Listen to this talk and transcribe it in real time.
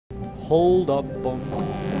Hold up, boom.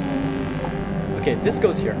 Okay, this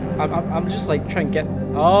goes here. I'm just like trying to get.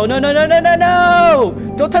 Oh no no no no no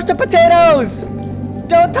no! Don't touch the potatoes!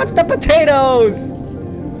 Don't touch the potatoes!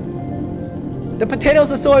 The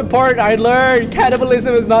potatoes are so important. I learned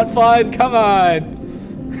cannibalism is not fun. Come on.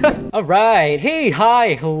 Alright, hey,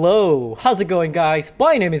 hi, hello. How's it going, guys?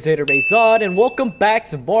 My name is ZetaRayZod and welcome back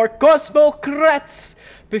to more Kosmokrats.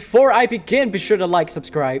 Before I begin, be sure to like,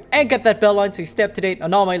 subscribe, and get that bell on so you stay up to date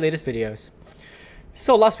on all my latest videos.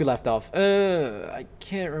 So last we left off, I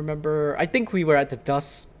can't remember. I think we were at the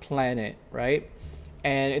dust planet, right?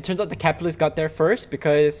 And it turns out the Kapitalists got there first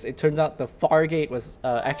because it turns out the Fargate was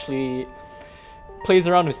actually plays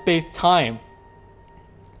around with space-time.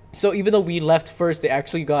 So even though we left first, they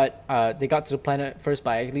actually got to the planet first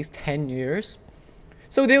by at least 10 years.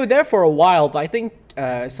 So they were there for a while, but I think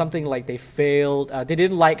something like they failed. They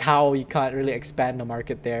didn't like how you can't really expand the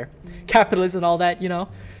market there. Capitalism and all that, you know.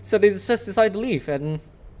 So they just decided to leave, and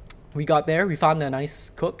we got there. We found a nice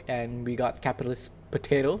cook, and we got capitalist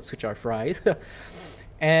potatoes, which are fries.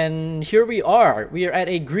 And here we are. We are at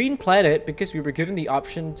a green planet because we were given the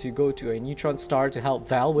option to go to a neutron star to help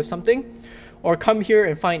Val with something, or come here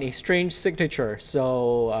and find a strange signature.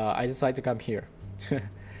 So I decided to come here.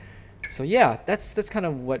 So yeah, that's kind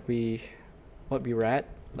of what we were at.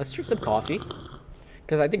 Let's drink some coffee,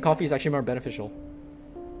 because I think coffee is actually more beneficial.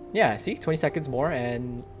 Yeah, see, 20 seconds more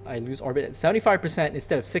and I lose orbit at 75%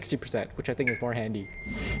 instead of 60%, which I think is more handy.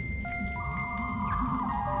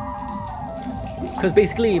 Because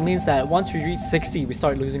basically it means that once we reach 60, we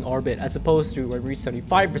start losing orbit, as opposed to when we reach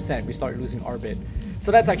 75%, we start losing orbit.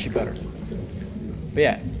 So that's actually better. But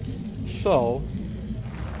yeah, so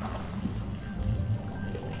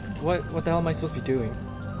what the hell am I supposed to be doing?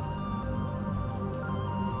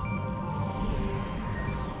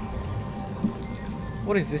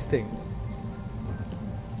 What is this thing?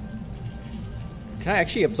 Can I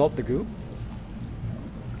actually absorb the goo?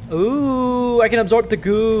 Ooh, I can absorb the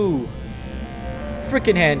goo.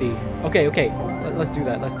 Freaking handy. Okay, okay. Let's do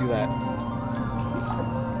that. Let's do that.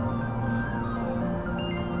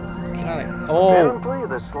 Can I? Oh. Apparently,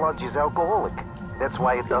 the sludge is alcoholic. That's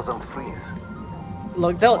why it doesn't freeze.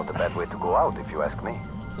 Look, that Not a bad way to go out, if you ask me.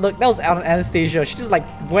 Look, that was Anastasia. She just like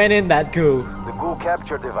went in that goo. The goo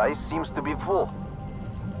capture device seems to be full.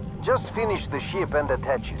 Just finish the ship and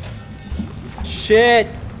attach it. Shit!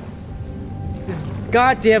 This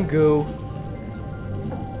goddamn goo.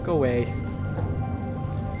 Go away.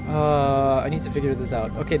 I need to figure this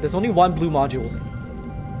out. Okay, there's only one blue module.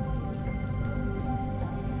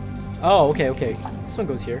 Oh, okay, okay. This one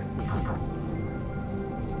goes here.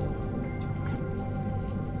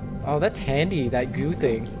 Oh, that's handy, that goo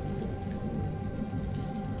thing.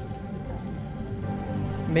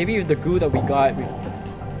 Maybe with the goo that we got,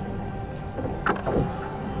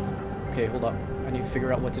 Okay, hold up. I need to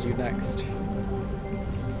figure out what to do next.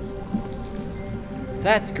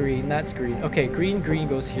 That's green, that's green. Okay, green, green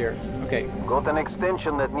goes here. Okay. Got an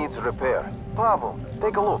extension that needs repair. Pavel,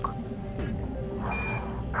 take a look.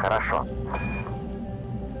 Хорошо.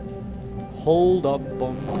 Hold up,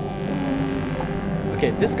 boom.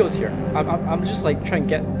 Okay, this goes here. I'm just like trying to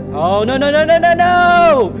get. Oh no no no no no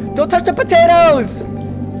no! Don't touch the potatoes!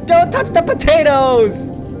 Don't touch the potatoes!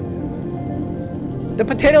 The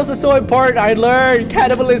potatoes are so important. I learned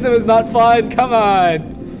cannibalism is not fun. Come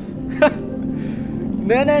on.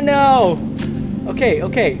 No no no. Okay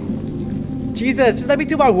okay. Jesus, just let me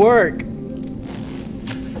do my work.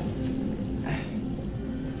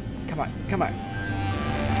 Come on, come on.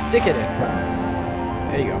 Stick it in.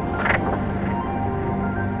 There you go.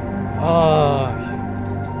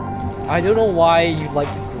 I don't know why you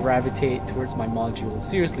like to gravitate towards my module.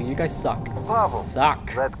 Seriously, you guys suck. Pavel,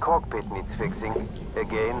 Suck. that cockpit needs fixing.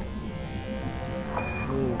 Again.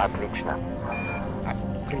 Отлично.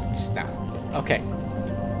 Отлично. Okay.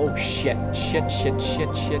 Oh shit. Shit, shit,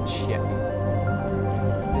 shit, shit, shit.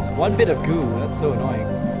 This one bit of goo, that's so annoying.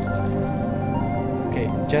 Okay,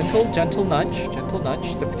 gentle, gentle nudge. Gentle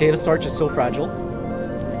nudge. The potato starch is so fragile,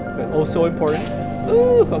 but oh so important.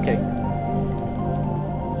 Ooh, okay.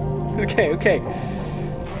 Okay, okay.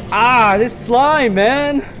 Ah, this slime,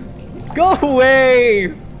 man! Go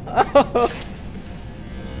away!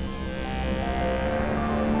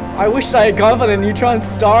 I wish I had gone for the neutron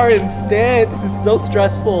star instead. This is so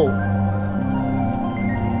stressful.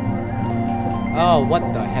 Oh,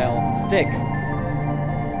 what the hell? Stick.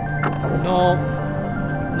 No.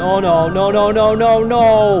 No, no, no, no, no, no,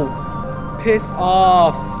 no! Piss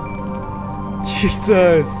off.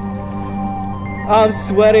 Jesus. I'm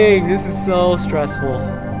sweating. This is so stressful.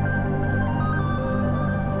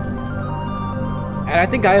 And I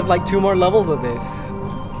think I have like 2 more levels of this.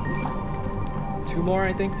 2 more,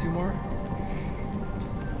 I think. 2 more.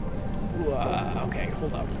 Okay,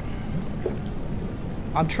 hold up.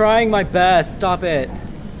 I'm trying my best. Stop it.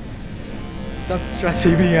 Stop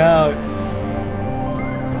stressing me out.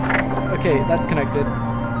 Okay, that's connected.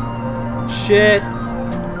 Shit.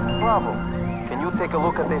 Bravo. Can you take a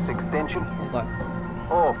look at this extension? Hold on.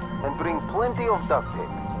 Oh, and bring plenty of duct tape.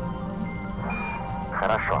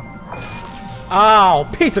 Хорошо. Ow,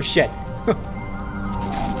 piece of shit.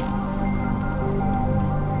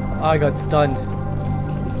 I got stunned.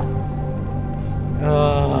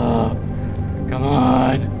 Come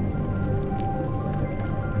on.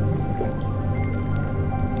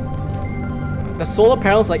 The solar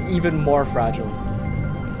panel's like even more fragile.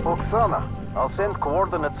 Oksana, I'll send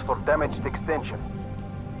coordinates for damaged extension.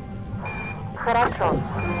 Хорошо.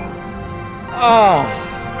 Oh.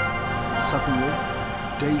 Suddenly,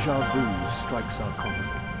 deja vu strikes our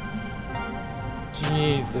comrade.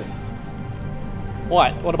 Jesus.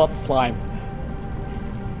 What? What about the slime?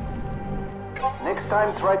 Next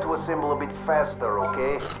time, try to assemble a bit faster,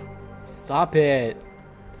 okay? Stop it.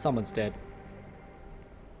 Someone's dead.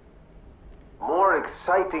 More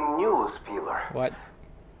exciting news, Peeler. What?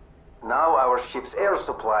 Now our ship's air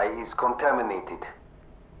supply is contaminated.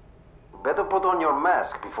 Better put on your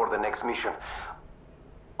mask before the next mission.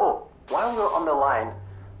 Oh, while you're on the line,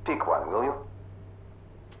 pick one, will you?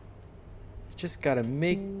 Just gotta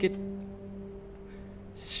make it.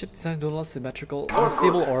 Ship designs don't allow symmetrical,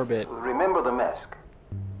 unstable orbit. Remember the mask.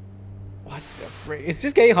 What the frick? It's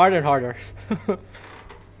just getting harder and harder.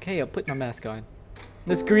 Okay, I'll put my mask on.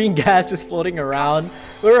 This green gas just floating around.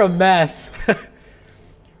 We're a mess.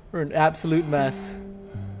 We're an absolute mess.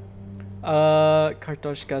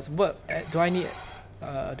 Kartoshkas. What do I need?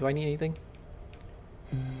 Do I need anything?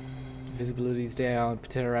 Visibility's down.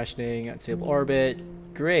 Potato rationing. Unstable orbit.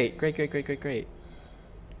 Great. Great. Great. Great. Great. Great.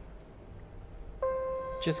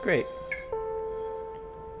 Just great.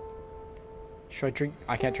 Should I drink?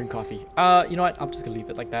 I can't drink coffee. You know what? I'm just gonna leave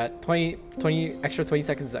it like that. 20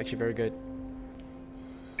 seconds is actually very good.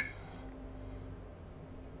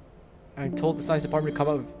 I'm told the science department to come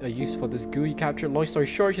up with a use for this goo you captured. Long story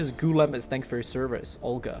short, here's goo lemons. Thanks for your service,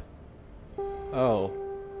 Olga. Oh,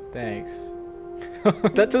 thanks.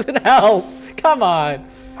 That doesn't help. Come on.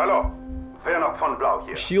 Hello, Werner von Blau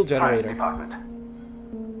here. Shield generator. Science Department.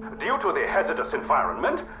 Due to the hazardous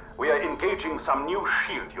environment, we are engaging some new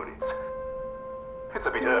shield units. It's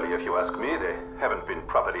a bit early if you ask me. They haven't been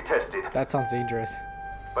properly tested. That sounds dangerous.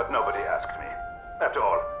 But nobody asked me. After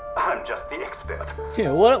all, I'm just the expert.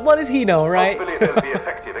 Yeah, what does he know, right? Hopefully they'll be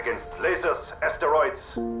effective against lasers,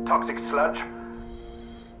 asteroids, toxic sludge.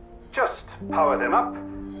 Just power them up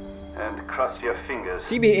and cross your fingers.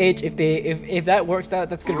 TBH, if that works out,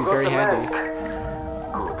 that's gonna be very handy. Good.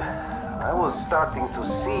 I was starting to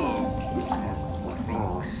see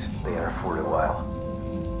things there for a while.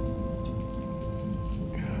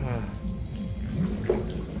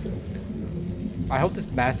 I hope this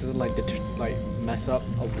mask doesn't like mess up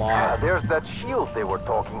a lot. There's that shield they were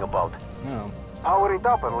talking about. No. Power it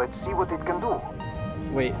up and let's see what it can do.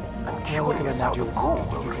 Wait. I'm Well, look at the curious how the modules.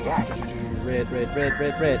 goo will react. Red, red, red,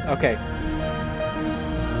 red, red. Okay.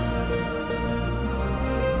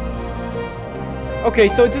 Okay,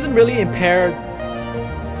 so it doesn't really impair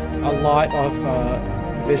a lot of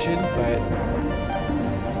vision, but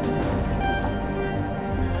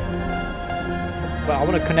I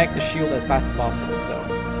want to connect the shield as fast as possible. So.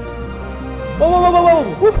 Whoa, whoa, whoa, whoa,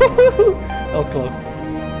 whoa! That was close.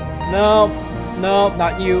 No, no,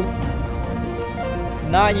 not you.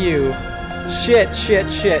 Not you. Shit,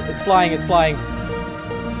 shit, shit. It's flying, it's flying.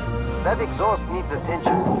 That exhaust needs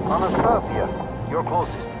attention. Anastasia, you're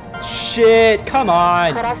closest. Shit, come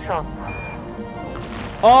on. Хорошо.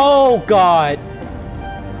 Oh, God.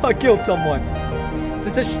 I killed someone.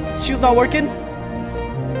 Is this shield's not working?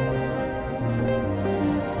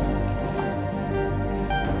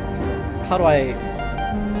 How do I...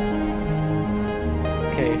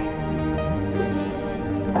 Okay.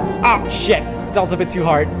 Oh, shit. That was a bit too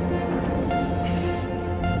hard.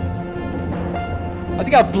 I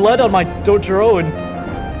think I have blood on my drone.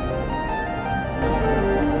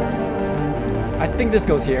 I think this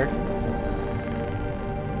goes here.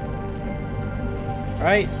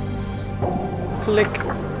 Alright. Click.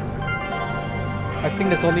 I think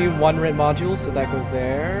there's only one red module, so that goes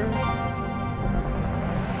there.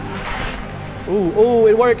 Ooh, ooh,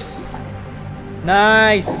 it works!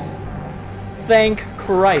 Nice! Thank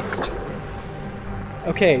Christ.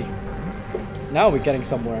 Okay. Now we're getting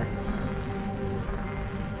somewhere.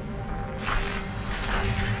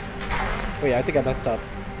 Wait, I think I messed up.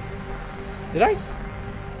 Did I?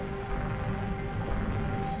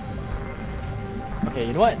 Okay,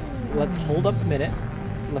 you know what? Let's hold up a minute.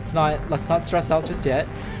 Let's not stress out just yet.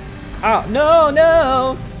 Oh,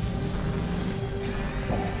 no!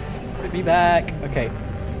 Put me back. Okay.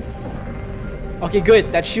 Okay,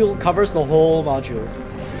 good. That shield covers the whole module.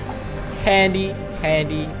 Handy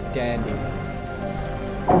dandy.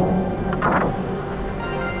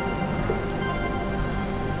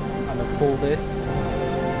 I'm gonna pull this.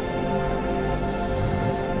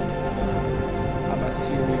 I'm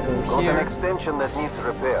assuming we go Got here. an extension that needs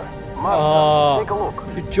repair. Oh, Martha, take a look.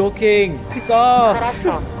 you're joking. Piss off.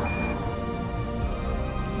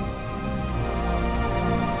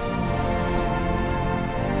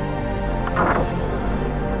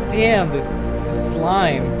 Damn, this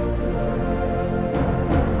slime.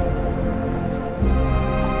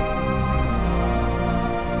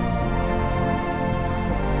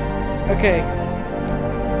 Okay.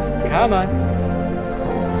 Come on.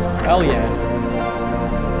 Hell yeah.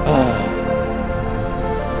 Ugh.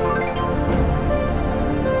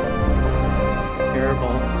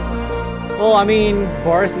 Terrible. Well, I mean,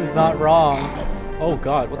 Boris is not wrong. Oh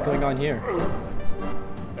god, what's going on here?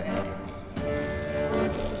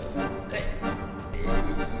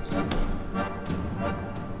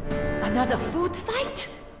 Another food fight?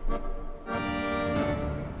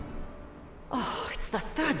 Oh, it's the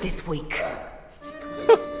third this week.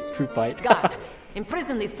 Food fight. God,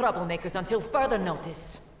 imprison these troublemakers until further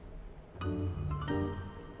notice.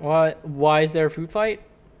 What? Why is there a food fight?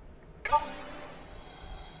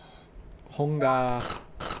 Honga.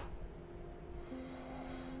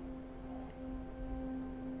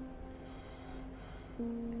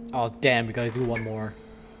 Oh damn, we gotta do one more.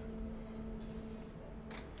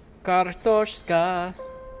 Kartoshka.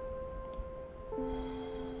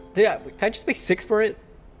 Did I just pay 6 for it?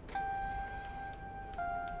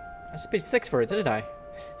 I just paid 6 for it, didn't I?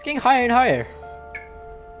 It's getting higher and higher.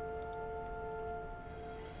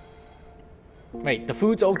 Wait, the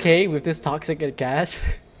food's okay with this toxic gas?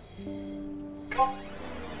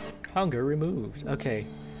 Hunger removed. Okay.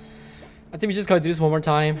 I think we just gotta do this one more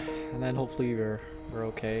time, and then hopefully we're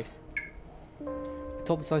okay. I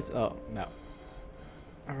told the size. Oh no.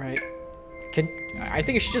 All right. I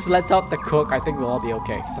think it just lets out the cook. I think we'll all be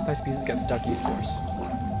okay. Sometimes pieces get stuck. Use force.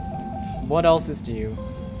 What else is new?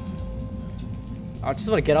 I just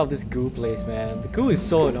want to get out of this goo place, man. The goo is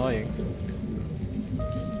so annoying.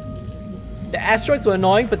 The asteroids were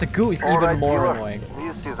annoying, but the goo is even more annoying.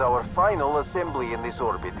 This is our final assembly in this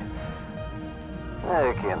orbit.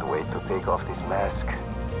 I can't wait to take off this mask.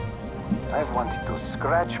 I've wanted to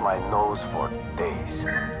scratch my nose for days.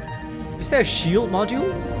 Is there a shield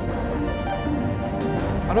module?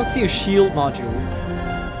 I don't see a shield module.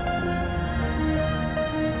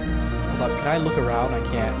 Hold up, can I look around? I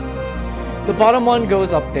can't. The bottom one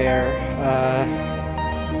goes up there.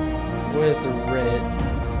 Where's the red?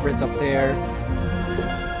 Red's up there.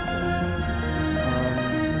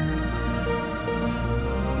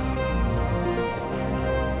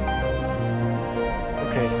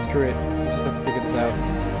 Okay, screw it. We just have to figure this out.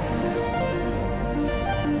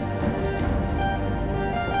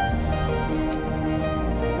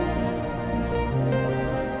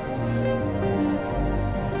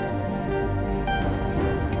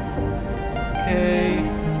 Okay.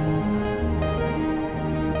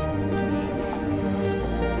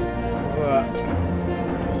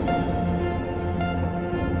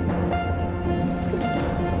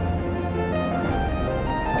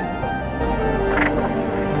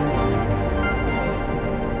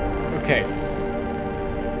 Okay.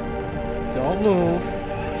 Don't move.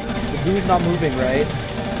 The goo's not moving, right?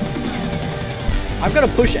 I'm gonna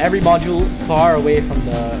push every module far away from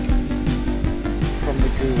the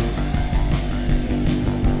goo.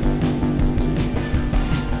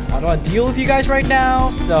 I don't want to deal with you guys right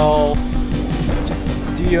now, so just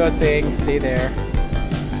do your thing, stay there.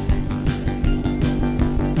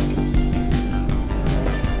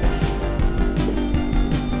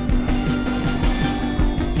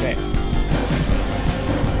 Okay.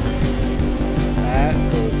 That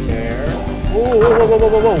goes there. Whoa, whoa, whoa, whoa,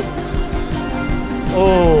 whoa, whoa.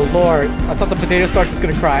 Oh, Lord. I thought the potato starch was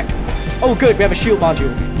gonna crack. Oh, good, we have a shield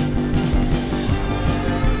module.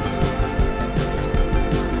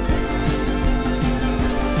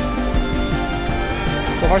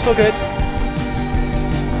 So far, so good.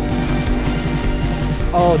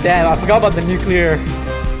 Oh, damn, I forgot about the nuclear.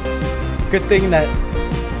 Good thing that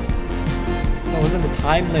wasn't the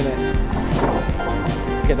time limit.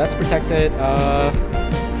 Okay, that's protected.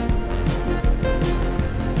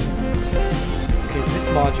 Okay, this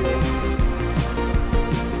module.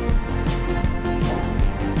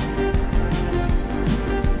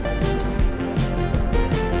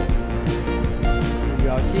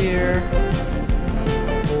 here.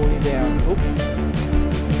 Holding down. Oop.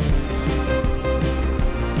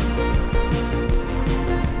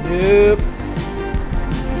 Nope.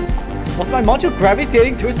 Was my module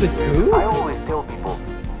gravitating towards the goo? I always tell people,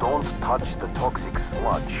 don't touch the toxic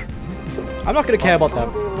sludge. I'm not gonna care about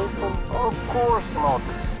them. Do they listen? Of course not.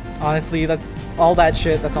 Honestly, that's all that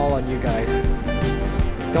shit. That's all on you guys.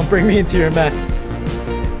 Don't bring me into your mess.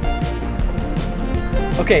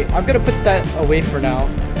 Okay, I'm gonna put that away for now.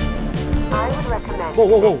 I would recommend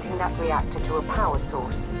Whoa. connecting that reactor to a power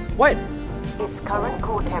source. What? Its current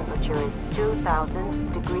core temperature is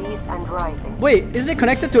 2,000 degrees and rising. Wait, isn't it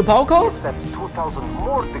connected to a power cord? Yes, that's 2,000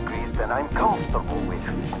 more degrees than I'm comfortable with.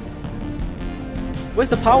 Where's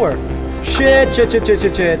the power? Shit.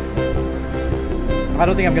 I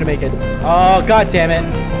don't think I'm gonna make it. Oh, god damn it.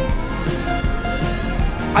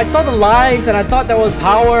 I saw the lines and I thought that was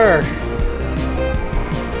power.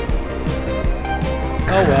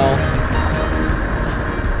 Oh well.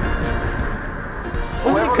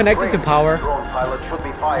 Wasn't it connected to power? Drone pilot should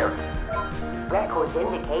be fired. Records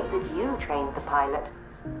indicate that you trained the pilot.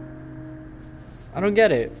 I don't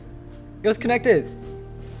get it. It was connected.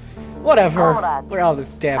 Whatever. Comrades, We're out of this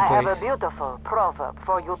damn I have place. a beautiful proverb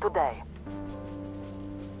for you today.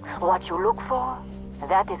 What you look for,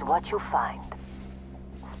 that is what you find.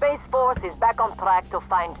 Space Force is back on track to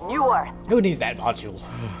find new Earth. Who needs that module?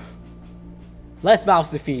 Less mouse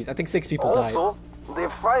defeats. I think 6 people died. Also, they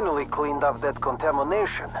finally cleaned up that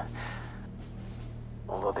contamination.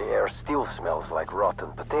 Although the air still smells like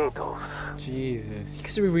rotten potatoes. Jesus.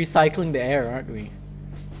 Because we're recycling the air, aren't we?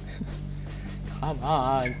 Come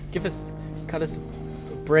on. Cut us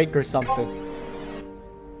a break or something.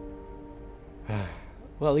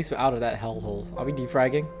 Well, at least we're out of that hellhole. Are we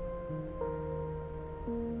defragging?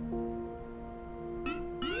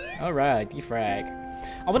 Alright, defrag.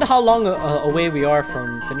 I wonder how long away we are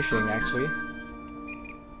from finishing, actually.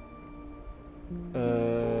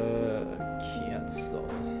 Cancel.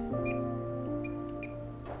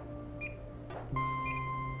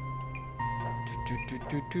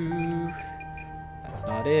 That's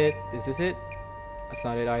not it. Is this it? That's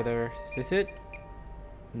not it either. Is this it?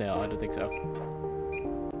 No, I don't think so.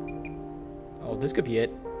 Oh, this could be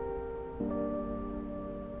it.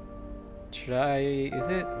 Should I... Is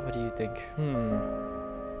it? What do you think?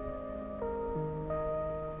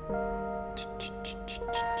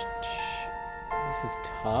 This is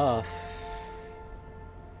tough.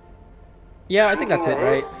 Yeah, I think that's it,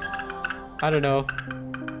 right? I don't know.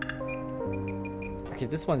 Okay,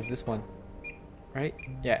 this one's this one. Right?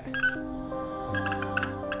 Yeah.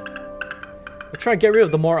 We'll try and get rid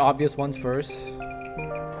of the more obvious ones first.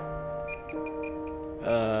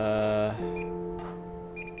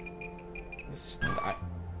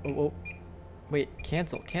 Oh, wait,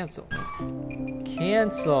 cancel.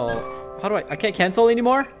 How do I can't cancel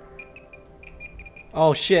anymore?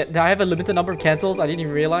 Oh shit, I have a limited number of cancels. I didn't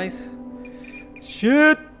even realize.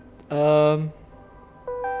 Shit. I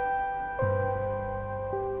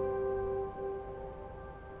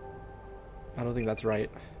don't think that's right.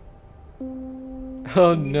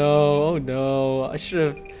 Oh no. I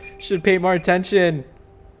should pay more attention.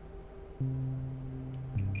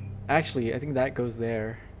 Actually, I think that goes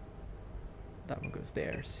there. That one goes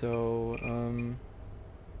there. So,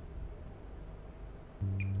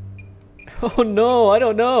 oh no, I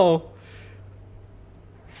don't know.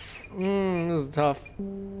 This is tough.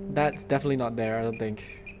 That's definitely not there, I don't think.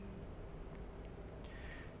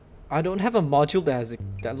 I don't have a module that has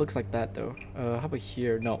that looks like that though. How about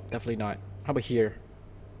here? No, definitely not. How about here?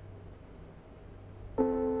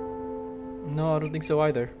 No, I don't think so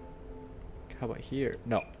either. How about here?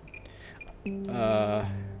 No.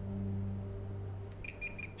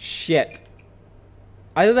 Shit.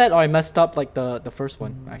 Either that or I messed up like the first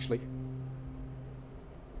one, actually.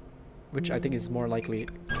 Which I think is more likely.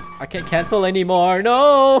 I can't cancel anymore.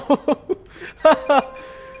 No!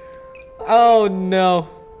 Oh no.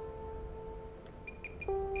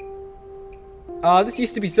 This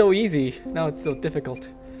used to be so easy. Now it's so difficult.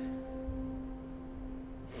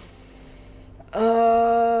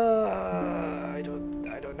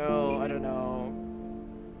 I don't know.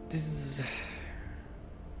 This is...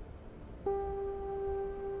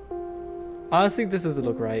 Honestly, this doesn't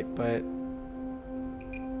look right, but...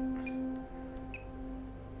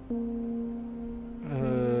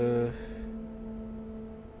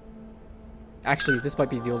 Actually, this might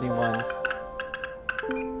be the only one.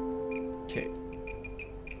 Okay.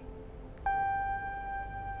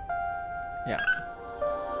 Yeah.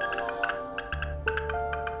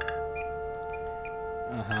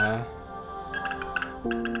 Uh-huh.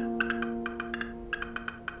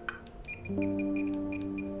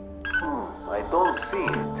 don't see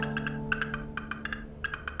it.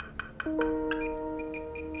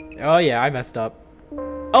 Oh yeah, I messed up.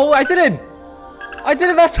 Oh, I didn't! I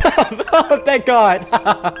didn't mess up! Oh, thank God!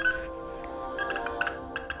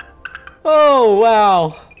 Oh,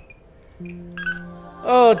 wow.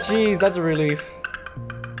 Oh, jeez, that's a relief.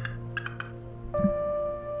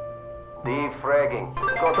 Defragging.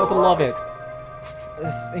 Got to love it.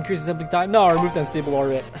 This increases assembly time. No, remove the unstable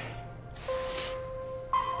orbit.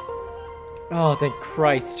 Oh, thank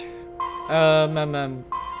Christ.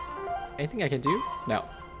 Anything I can do? No.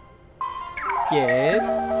 Yes.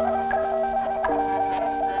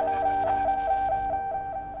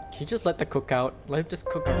 Can you just let the cook out? Let him just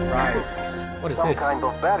cook our fries. What is Some this? kind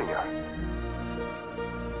of barrier.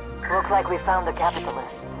 Looks like we found the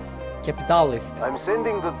Kapitalists. Kapitalists. I'm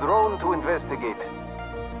sending the drone to investigate.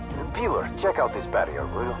 Peeler, check out this barrier,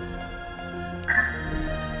 will you?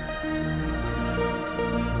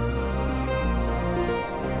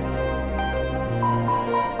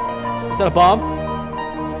 Is that a bomb?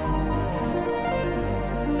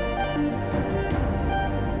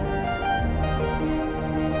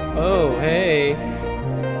 Oh, hey.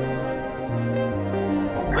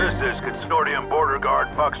 This is Consortium Border Guard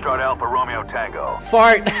Foxtrot Alpha Romeo Tango.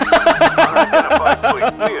 Fart. Unidentified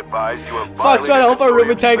fleet, be advised you have Foxtrot violated Alpha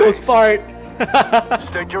Roman Tango's fart.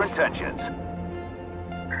 State your intentions.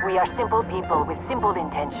 We are simple people with simple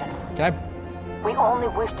intentions. Can We only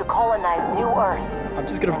wish to colonize New Earth. I'm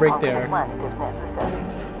just gonna and break conquer there. the planet if necessary.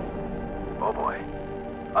 Oh boy.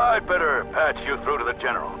 I'd better patch you through to the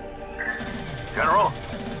General. General,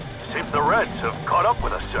 seems the Reds have caught up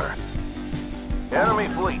with us, sir. Enemy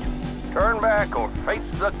fleet, turn back or face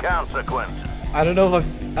the consequences. I don't know if I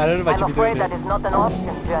should I'm be doing afraid that this. is not an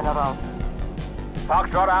option, General.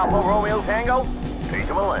 Foxtrot Alpha Romeo Tango, teach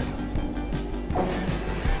him a lesson.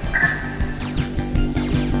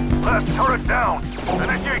 Last turret down.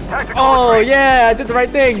 Initiate tactical Oh retreat. yeah, I did the right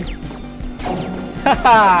thing.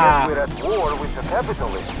 Haha. We're at war with the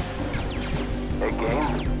Kapitalists.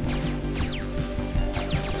 Again?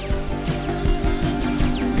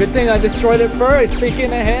 Good thing I destroyed it first,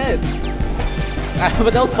 thinking ahead.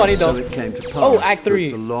 But that was funny though. So it came to pass Oh, Act that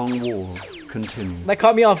 3. the long war continued. That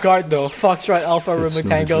caught me off guard though. Foxtrot Alpha It's Romeo not a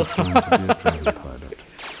Tango. good time to be a drone pilot.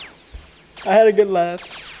 I had a good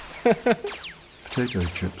laugh. Potato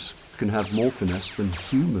chips can have more finesse than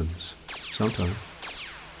humans sometimes.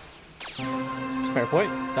 It's a fair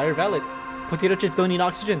point. It's very valid. Potato chips don't need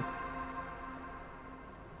oxygen.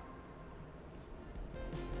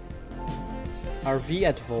 RV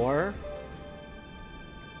at 4.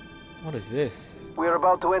 What is this? We're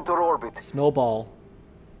about to enter orbit. Snowball.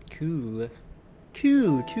 Cool.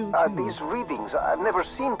 Cool. These readings, I've never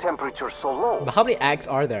seen temperatures so low. But how many acts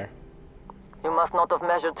are there? You must not have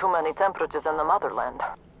measured too many temperatures in the motherland.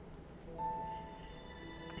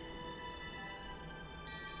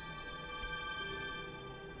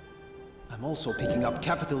 I'm also picking up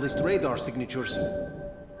capitalist radar signatures.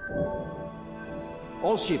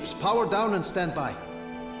 All ships, power down and stand by.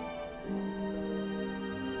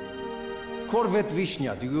 Corvette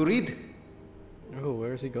Vishnya, do you read? Oh,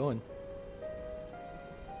 where is he going?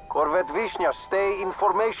 Corvette Vishnya, stay in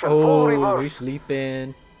formation, full Oh, reverse. he's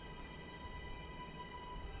sleeping.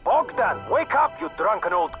 Bogdan, wake up, you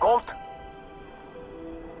drunken old goat!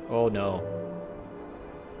 Oh no.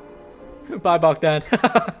 Bye, Bogdan.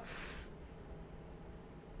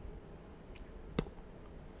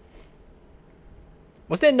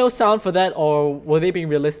 Was there no sound for that, or were they being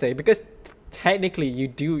realistic? Because technically,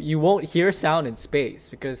 you won't hear sound in space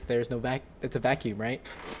because there's no it's a vacuum, right?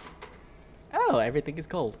 Oh, everything is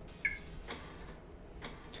cold.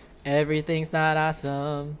 Everything's not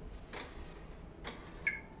awesome.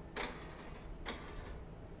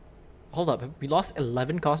 Hold up, we lost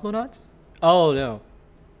 11 cosmonauts? Oh no.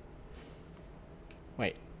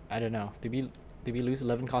 Wait, I don't know. Did we lose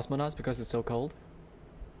 11 cosmonauts because it's so cold?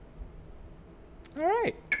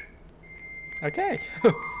 Alright. Okay.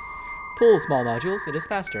 Pull small modules, it is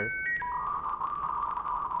faster.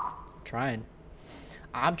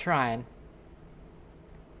 I'm trying.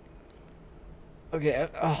 Okay,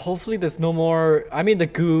 hopefully there's no more. I mean, the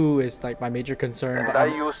goo is like my major concern. And But I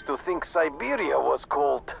used to think Siberia was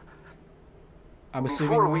cold. I'm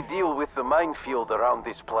Before we assuming. deal with the minefield around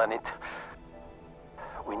this planet,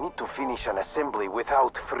 we need to finish an assembly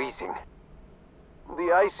without freezing.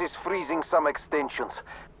 The ice is freezing some extensions.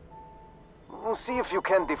 See if you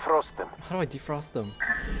can defrost them. How do I defrost them?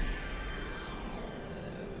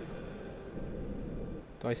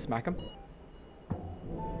 Do I smack them?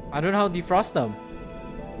 I don't know how to defrost them.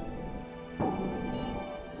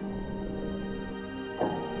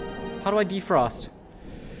 How do I defrost?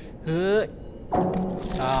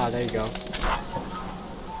 Ah, there you go.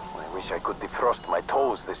 I wish I could defrost my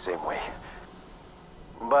toes the same way.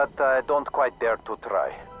 But I don't quite dare to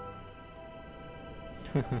try.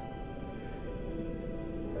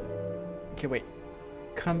 Okay, wait.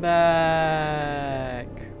 Come back.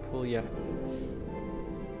 Pull ya.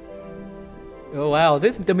 Oh wow,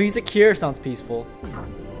 the music here sounds peaceful.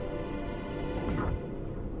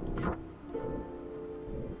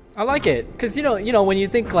 I like it, cause you know when you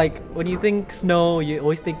think snow, you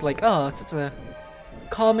always think like, oh, it's such a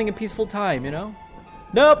calming and peaceful time, you know?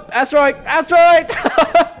 Nope, asteroid, asteroid!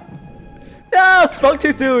 No, spoke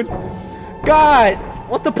too soon. God,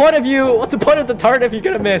 what's the point of you? What's the point of the turret if you're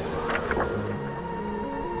gonna miss?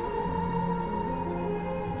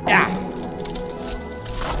 Yeah.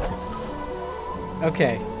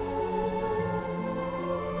 Okay.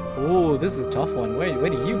 Ooh, this is a tough one. Where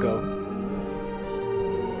do you go?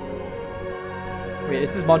 Wait,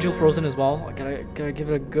 is this module frozen as well? I gotta give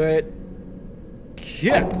it a good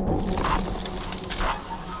kick.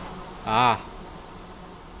 Ah.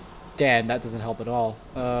 Damn, that doesn't help at all.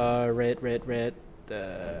 Red.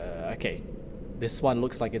 Okay. This one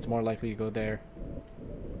looks like it's more likely to go there.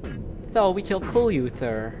 So we shall pull you,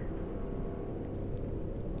 sir.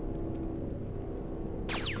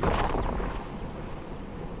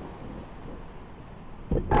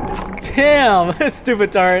 Damn,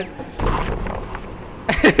 stupid turret.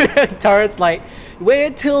 Turret's like, wait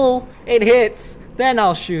until it hits, then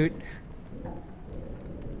I'll shoot.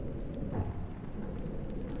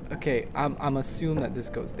 Okay, I'm assuming that this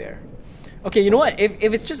goes there. Okay, you know what?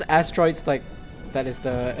 If it's just asteroids, like, that is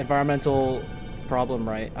the environmental problem,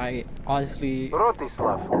 right? I honestly...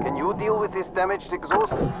 Rotislav, can you deal with this damaged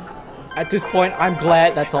exhaust? At this point, I'm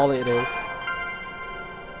glad that's all it is.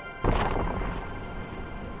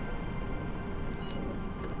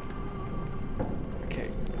 Okay.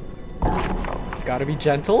 Gotta be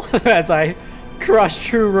gentle as I crush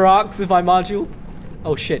through rocks with my module.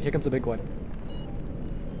 Oh shit, here comes the big one.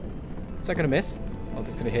 Is that gonna miss? Oh,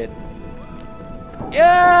 that's gonna hit.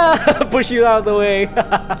 Yeah! Push you out of the way.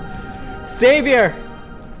 Savior!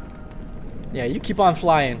 Yeah, you keep on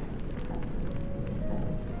flying.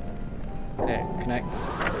 Okay, connect.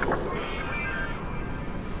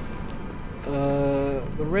 The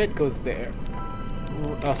red goes there.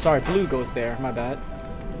 Oh, sorry, blue goes there. My bad.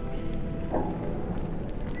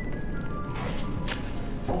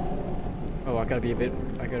 Oh, I gotta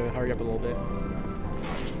hurry up a little bit.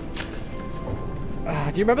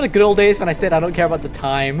 Do you remember the good old days when I said I don't care about the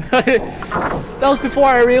time? That was before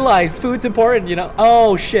I realized food's important, you know?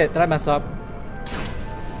 Oh shit, did I mess up?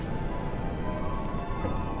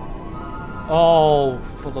 Oh,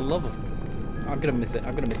 for the love of... I'm gonna miss it,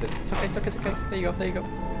 It's okay, it's okay. There you go.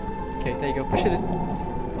 Okay, there you go, push it in.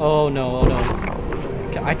 Oh no,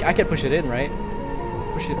 Okay, I can push it in, right?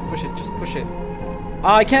 Push it, just push it.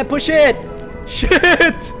 Oh, I can't push it!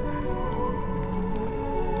 Shit!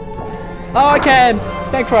 Oh, I can!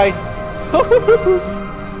 Thank Christ.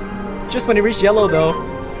 Just when it reached yellow, though.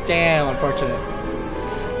 Damn, unfortunate.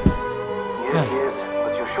 Yes,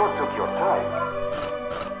 but you sure took your time.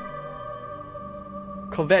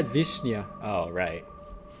 Corvette Vishnya. Oh, right.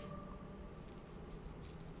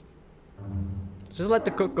 Just let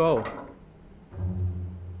the cook go.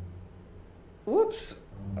 Oops.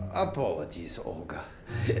 Apologies, Olga.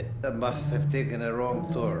 I must have taken a wrong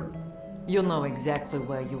turn. You know exactly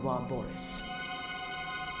where you are, Boris.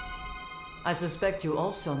 I suspect you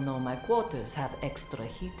also know my quarters have extra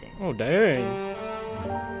heating. Oh, dang.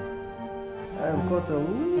 I've got a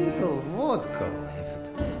little vodka left.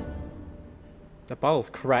 The bottle's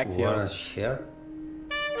cracked, yeah. Wanna share?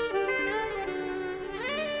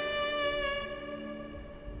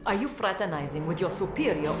 Are you fraternizing with your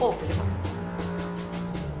superior officer?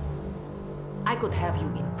 I could have you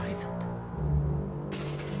imprisoned.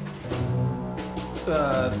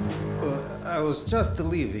 I was just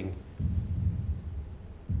leaving.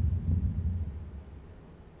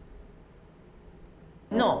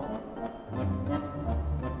 No.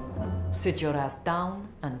 Sit your ass down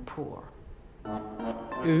and pour.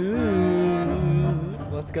 Ooh,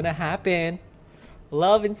 what's gonna happen?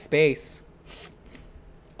 Love in space.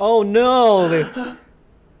 Oh no!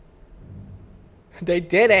 They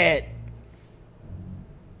did it!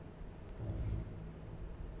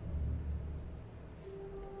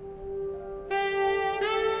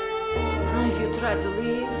 If you try to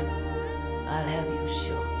leave, I'll have you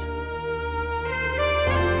shot.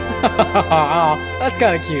 That's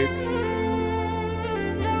kind of cute.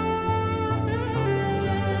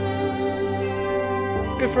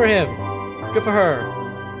 Good for him. Good for her.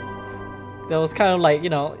 That was kind of like, you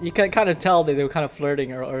know, you can kind of tell that they were kind of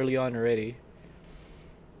flirting early on already.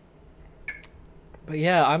 But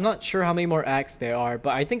yeah, I'm not sure how many more acts there are,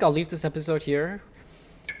 but I think I'll leave this episode here.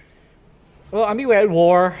 Well, I mean, we're at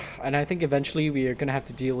war, and I think eventually we are gonna have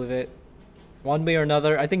to deal with it. One way or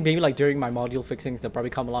another. I think maybe like during my module fixings, they'll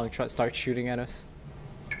probably come along and start shooting at us.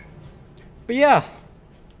 But yeah.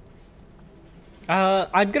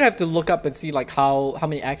 I'm gonna have to look up and see like how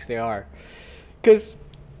many acts there are. Cause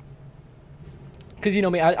you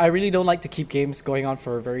know me, I really don't like to keep games going on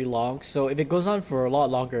for very long. So if it goes on for a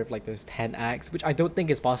lot longer, if like there's 10 acts, which I don't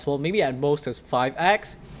think is possible, maybe at most there's 5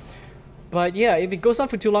 acts. But yeah, if it goes on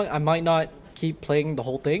for too long, I might not keep playing the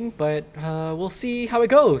whole thing, but we'll see how it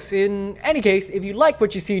goes. In any case, if you like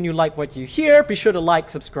what you see and you like what you hear, be sure to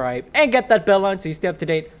like, subscribe, and get that bell on so you stay up to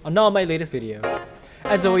date on all my latest videos.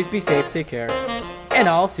 As always, be safe, take care, and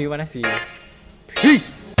I'll see you when I see you.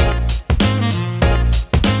 Peace!